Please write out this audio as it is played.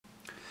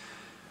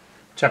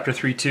Chapter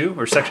 3.2,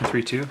 or section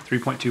 3.2,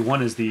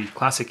 3.21 is the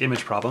classic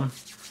image problem.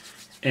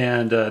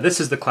 And this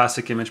is the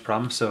classic image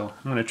problem, so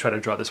I'm going to try to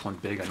draw this one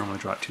big. I don't want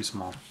to draw it too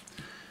small.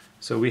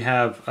 So we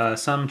have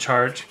some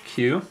charge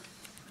Q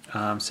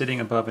sitting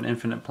above an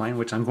infinite plane,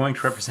 which I'm going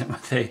to represent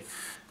with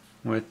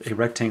a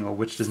rectangle,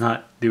 which does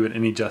not do it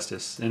any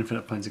justice.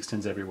 Infinite planes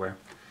extends everywhere.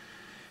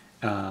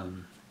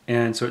 And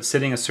so it's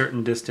sitting a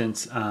certain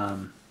distance,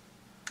 a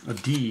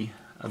d,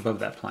 above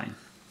that plane.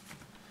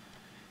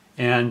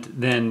 And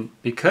then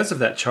because of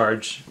that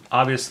charge,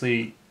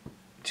 obviously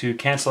to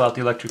cancel out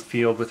the electric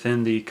field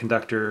within the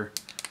conductor,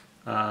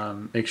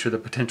 make sure the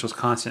potential is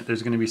constant,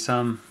 there's going to be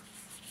some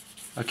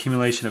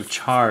accumulation of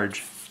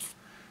charge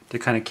to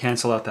kind of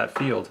cancel out that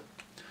field.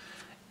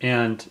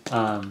 And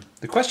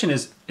the question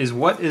is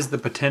what is the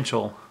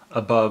potential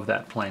above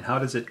that plane? How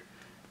does it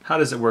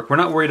work? We're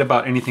not worried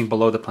about anything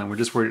below the plane. We're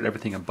just worried about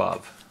everything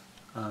above.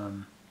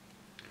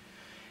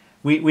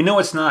 We know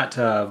it's not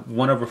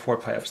 1 over 4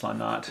 pi epsilon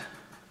naught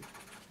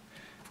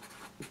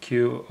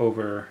Q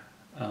over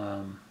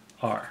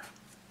R,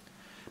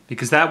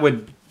 because that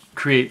would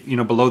create,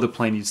 below the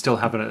plane you'd still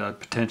have a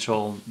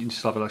potential, you'd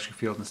still have an electric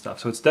field and stuff.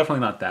 So it's definitely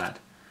not that.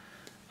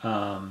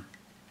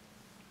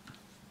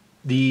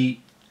 The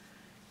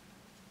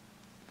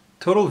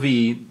total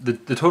V,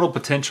 the total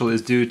potential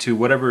is due to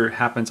whatever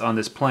happens on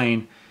this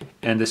plane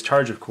and this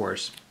charge, of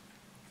course.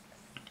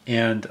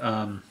 And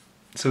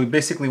so we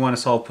basically want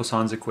to solve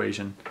Poisson's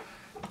equation,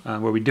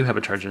 where we do have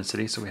a charge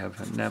density. So we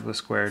have nebula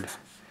squared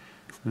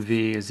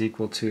V is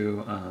equal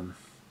to,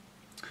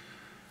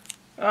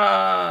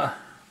 why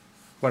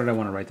did I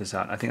want to write this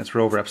out? I think it's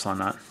rho over epsilon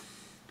naught,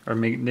 or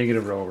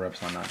negative rho over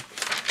epsilon naught.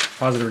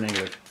 Positive or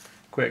negative?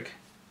 Quick.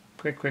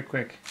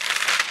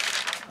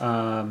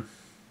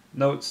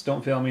 Notes,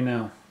 don't fail me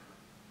now.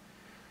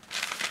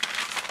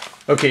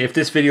 Okay, if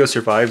this video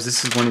survives,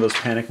 this is one of those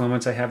panic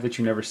moments I have that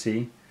you never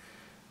see.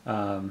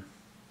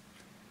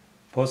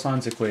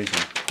 Poisson's equation.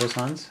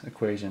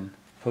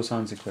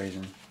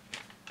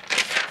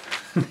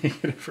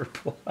 Negative or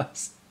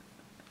plus.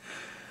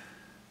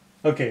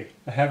 Okay,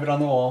 I have it on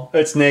the wall.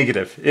 It's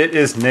negative. It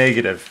is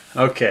negative.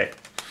 Okay.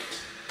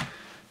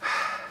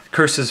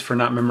 Curses for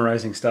not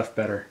memorizing stuff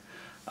better.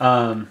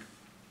 Now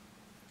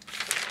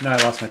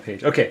I lost my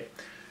page. Okay,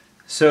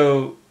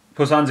 so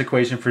Poisson's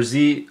equation for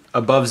z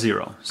above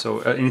 0. So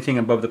anything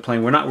above the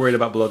plane. We're not worried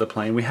about below the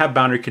plane. We have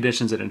boundary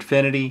conditions at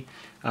infinity.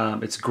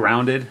 It's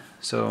grounded.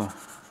 So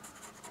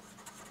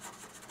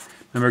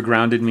remember,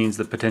 grounded means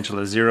the potential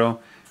is 0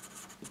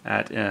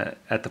 at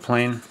the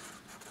plane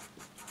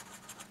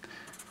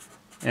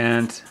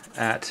and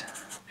at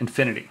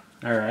infinity.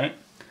 All right.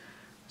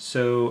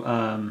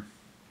 So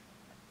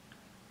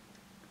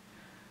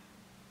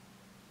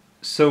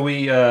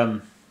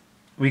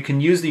we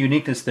can use the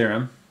uniqueness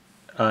theorem,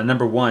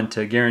 number 1,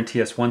 to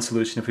guarantee us one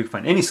solution if we can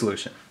find any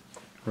solution,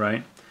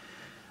 right?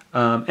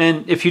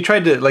 And if you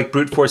tried to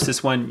brute force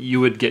this one, you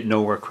would get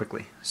nowhere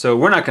quickly. So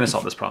we're not going to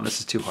solve this problem. This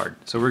is too hard.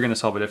 So we're going to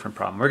solve a different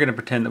problem. We're going to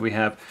pretend that we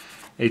have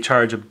a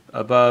charge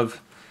above,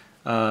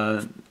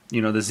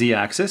 the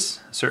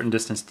z-axis, a certain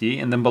distance d,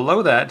 and then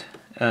below that,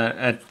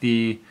 at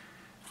the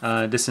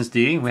distance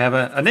d, we have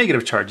a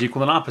negative charge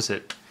equal and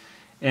opposite.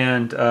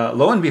 And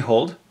lo and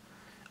behold,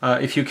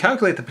 if you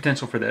calculate the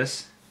potential for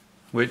this,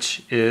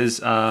 which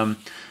is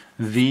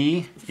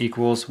V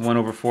equals 1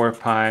 over 4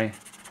 pi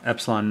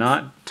epsilon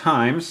naught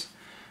times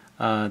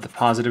the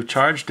positive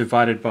charge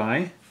divided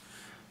by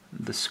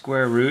the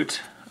square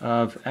root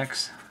of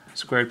x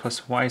squared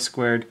plus y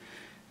squared,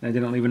 and I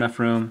didn't leave enough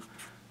room,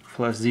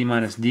 plus z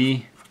minus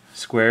d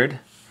squared,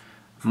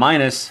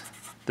 minus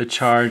the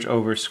charge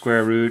over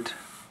square root,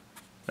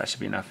 that should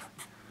be enough,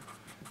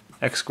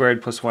 x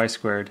squared plus y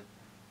squared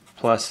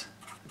plus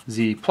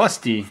z plus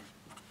d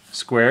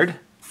squared.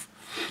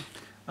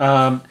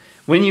 When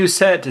you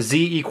set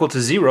z equal to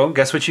 0,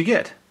 guess what you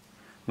get?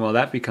 Well,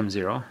 that becomes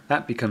 0.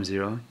 That becomes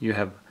 0. You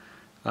have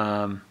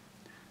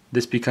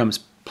this becomes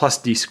plus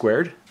d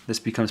squared. This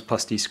becomes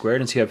plus d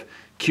squared. And so you have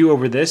q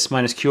over this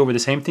minus q over the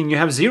same thing. You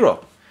have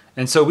 0.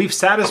 And so we've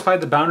satisfied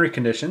the boundary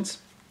conditions.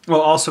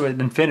 Well, also at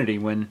infinity,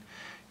 when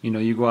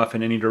you go off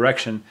in any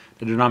direction,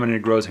 the denominator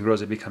grows and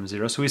grows, it becomes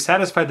 0. So we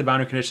satisfied the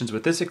boundary conditions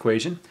with this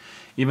equation,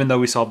 even though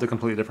we solved a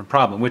completely different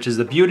problem, which is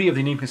the beauty of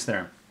the uniqueness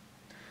theorem.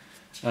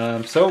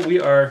 So we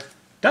are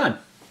done.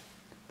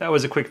 That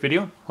was a quick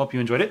video. Hope you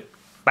enjoyed it.